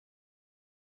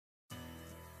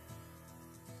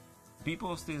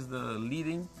Bpost is the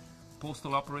leading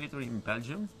postal operator in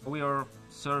Belgium. We are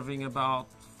serving about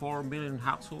 4 million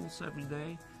households every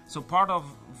day. So part of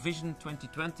Vision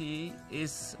 2020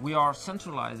 is we are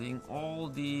centralizing all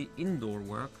the indoor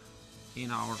work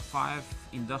in our 5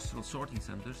 industrial sorting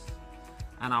centers,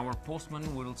 and our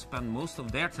postmen will spend most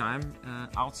of their time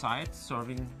outside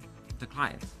serving the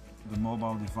client. The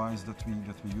mobile device that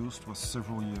we used was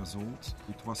several years old.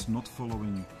 It was not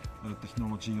following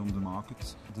technology on the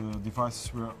market. The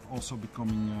devices were also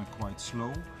becoming quite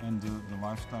slow, and the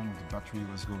lifetime of the battery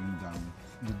was going down.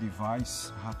 The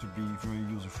device had to be very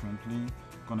user-friendly.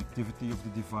 Connectivity of the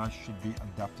device should be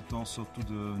adapted also to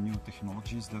the new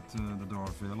technologies that are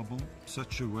available,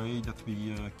 such a way that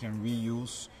we can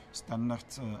reuse standard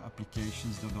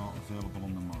applications that are available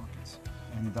on the market.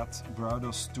 And that brought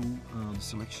us to the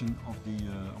selection of the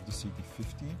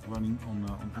CT50 running on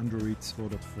Android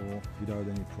 4.4 without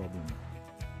any problem.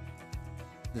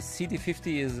 The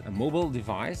CT50 is a mobile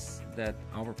device that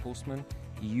our postmen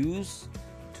use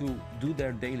to do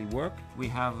their daily work. We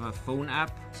have a phone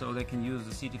app, so they can use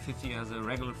the CT50 as a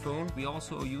regular phone. We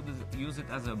also use it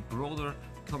as a broader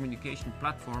communication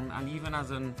platform and even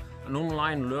as an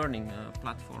online learning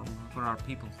platform for our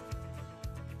people.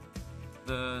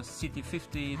 The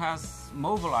CT50 has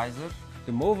Mobilizer.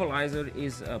 The Mobilizer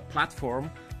is a platform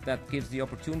that gives the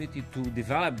opportunity to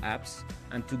develop apps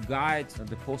and to guide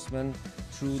the postman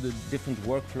through the different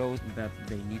workflows that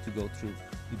they need to go through.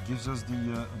 It gives us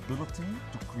the ability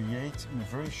to create in a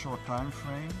very short time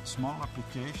frame small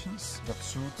applications that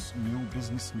suit new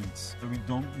business needs. We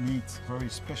don't need very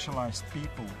specialized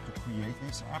people to create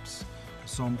these apps.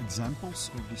 Some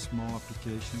examples of these small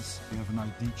applications: we have an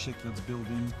ID check that's built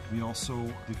in. We also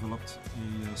developed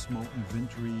a small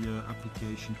inventory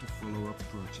application to follow up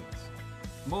projects.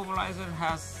 Mobilizer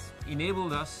has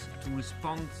enabled us to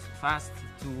respond fast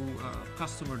to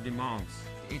customer demands.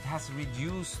 It has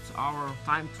reduced our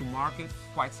time to market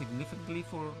quite significantly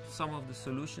for some of the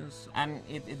solutions, and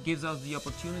it gives us the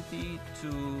opportunity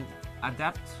to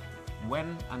adapt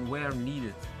when and where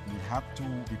needed. We had to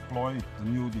deploy the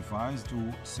new device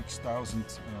to 6,000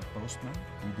 postmen.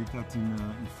 We did that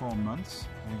in 4 months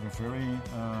with a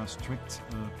very strict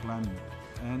planning.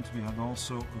 And we had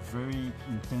also a very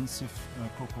intensive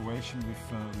cooperation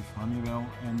with Honeywell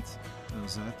and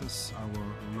S.r.l, our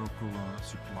local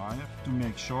supplier, to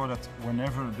make sure that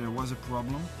whenever there was a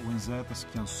problem, when S.r.l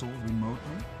can solve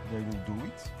remotely, they will do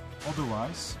it.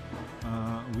 Otherwise,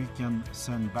 we can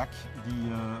send back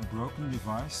the broken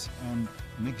device, and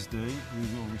next day we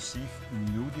will receive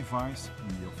a new device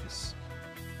in the office.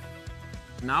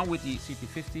 Now with the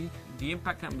CT50, the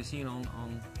impact can be seen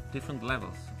on different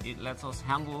levels. It lets us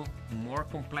handle more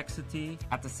complexity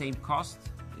at the same cost.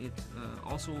 It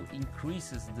also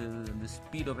increases the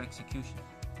speed of execution.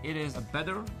 It is a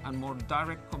better and more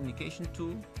direct communication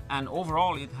tool, and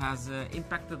overall it has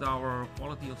impacted our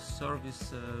quality of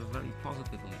service very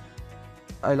positively.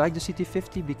 I like the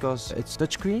CT50 because it's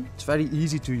touchscreen, it's very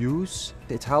easy to use.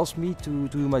 It helps me to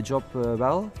do my job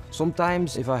well.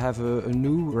 Sometimes if I have a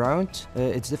new route,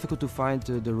 it's difficult to find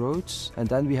the roads, and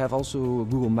then we have also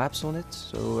Google Maps on it,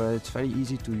 so it's very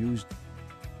easy to use.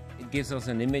 It gives us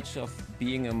an image of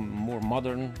being a more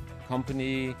modern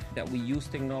company, that we use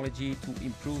technology to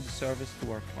improve the service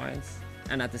to our clients,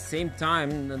 and at the same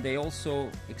time they also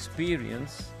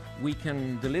experience we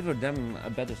can deliver them a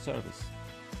better service.